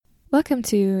Welcome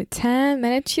to 10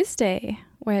 Minute Tuesday,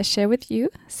 where I share with you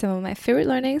some of my favorite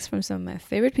learnings from some of my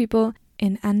favorite people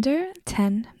in under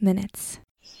 10 minutes.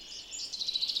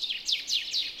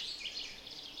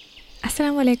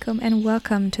 Assalamu alaikum and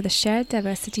welcome to the Shared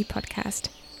Diversity podcast.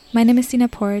 My name is Sina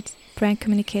Port, brand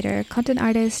communicator, content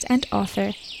artist, and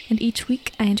author, and each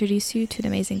week I introduce you to an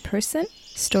amazing person,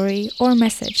 story, or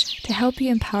message to help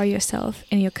you empower yourself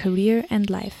in your career and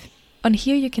life. On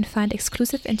here you can find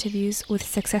exclusive interviews with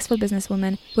successful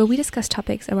businesswomen where we discuss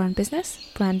topics around business,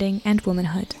 branding, and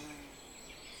womanhood.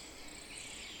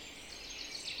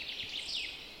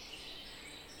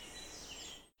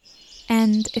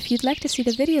 And if you'd like to see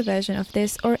the video version of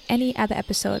this or any other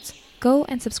episodes, go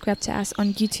and subscribe to us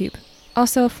on YouTube.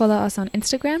 Also follow us on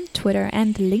Instagram, Twitter,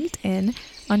 and LinkedIn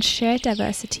on Shared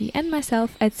Diversity and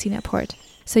myself at Sina Port,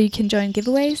 so you can join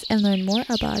giveaways and learn more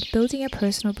about building a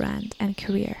personal brand and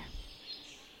career.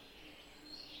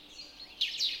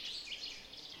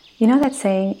 You know that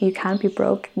saying, you can't be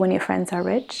broke when your friends are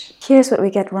rich? Here's what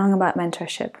we get wrong about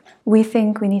mentorship. We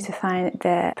think we need to find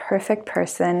the perfect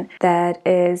person that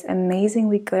is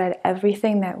amazingly good at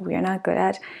everything that we're not good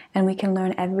at, and we can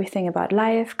learn everything about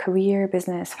life, career,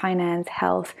 business, finance,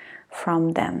 health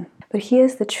from them. But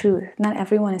here's the truth, not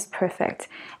everyone is perfect,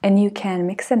 and you can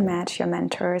mix and match your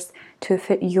mentors to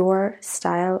fit your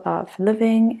style of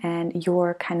living and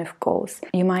your kind of goals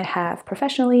you might have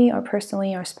professionally or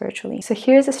personally or spiritually. So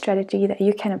here's a strategy that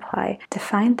you can apply to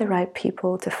find the right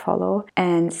people to follow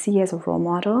and see as a role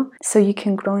model so you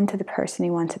can grow into the person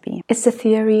you want to be. It's the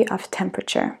theory of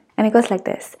temperature, and it goes like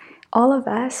this. All of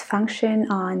us function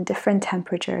on different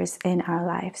temperatures in our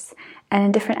lives and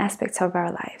in different aspects of our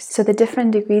lives. So the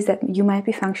different degrees that you might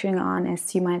be functioning on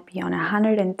is you might be on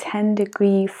 110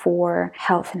 degree for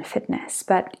health and fitness,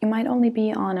 but you might only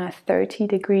be on a 30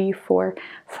 degree for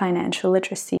financial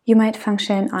literacy. You might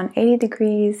function on 80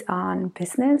 degrees on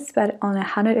business, but on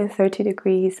 130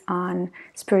 degrees on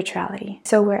spirituality.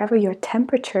 So wherever your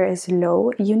temperature is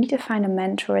low, you need to find a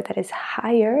mentor that is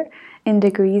higher in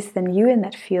degrees than you in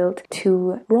that field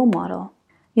to role model.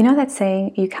 You know that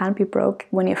saying, you can't be broke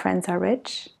when your friends are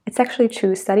rich? It's actually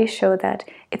true. Studies show that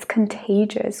it's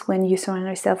contagious when you surround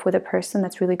yourself with a person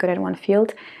that's really good at one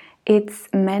field. It's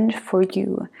meant for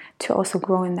you to also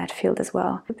grow in that field as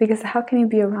well. Because how can you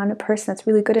be around a person that's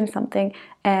really good in something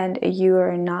and you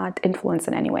are not influenced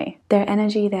in any way? Their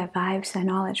energy, their vibes, their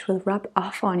knowledge will rub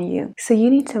off on you. So you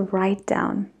need to write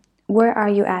down, where are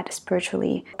you at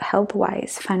spiritually,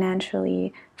 health-wise,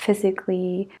 financially,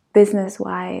 physically,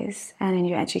 business-wise, and in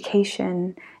your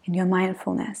education, in your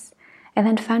mindfulness? And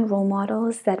then find role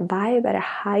models that vibe at a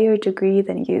higher degree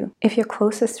than you. If your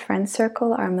closest friend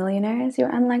circle are millionaires,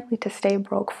 you're unlikely to stay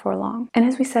broke for long. And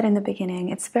as we said in the beginning,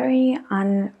 it's very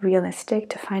unrealistic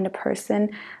to find a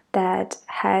person that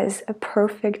has a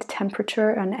perfect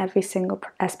temperature on every single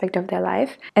aspect of their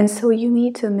life. And so you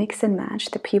need to mix and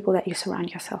match the people that you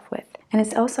surround yourself with. And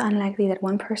it's also unlikely that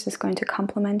one person is going to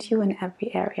complement you in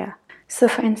every area. So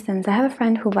for instance, I have a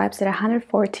friend who vibes at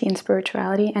 140 in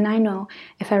spirituality, and I know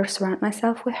if I surround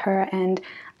myself with her and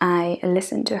I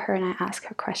listen to her and I ask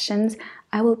her questions,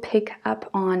 I will pick up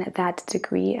on that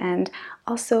degree and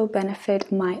also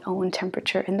benefit my own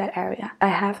temperature in that area. I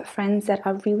have friends that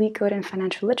are really good in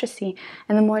financial literacy,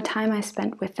 and the more time I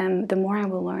spend with them, the more I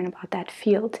will learn about that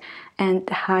field and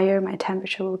the higher my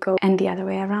temperature will go. And the other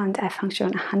way around, I function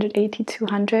on 180,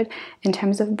 200 in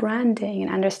terms of branding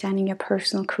and understanding your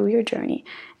personal career journey.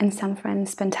 And some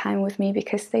friends spend time with me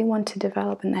because they want to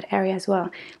develop in that area as well.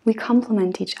 We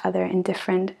complement each other in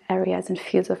different areas and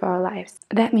fields of our lives.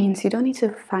 That means you don't need to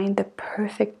find the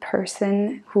perfect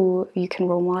person who you can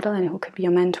role model and who could be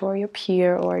your mentor, your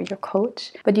peer, or your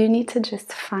coach, but you need to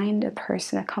just find a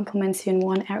person that complements you in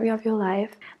one area of your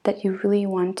life that you really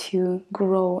want to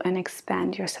grow and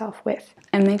expand yourself with.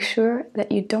 And make sure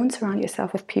that you don't surround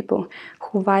yourself with people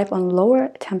who vibe on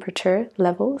lower temperature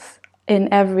levels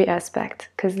in every aspect,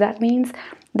 because that means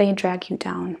they drag you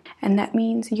down, and that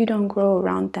means you don't grow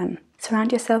around them.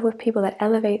 Surround yourself with people that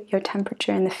elevate your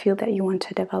temperature in the field that you want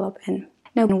to develop in.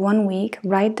 Now, in 1 week,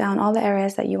 write down all the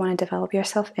areas that you want to develop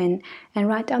yourself in, and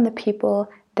write down the people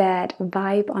that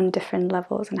vibe on different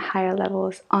levels and higher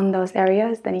levels on those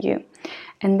areas than you,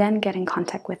 and then get in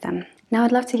contact with them. Now,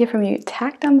 I'd love to hear from you.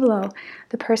 Tag down below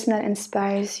the person that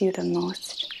inspires you the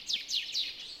most.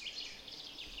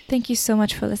 Thank you so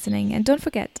much for listening, and don't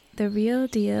forget, The Real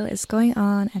Deal is going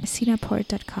on at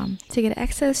sinaport.com to get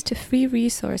access to free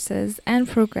resources and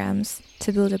programs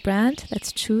to build a brand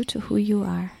that's true to who you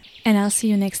are. And I'll see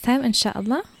you next time,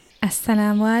 inshallah.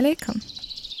 Assalamu alaikum.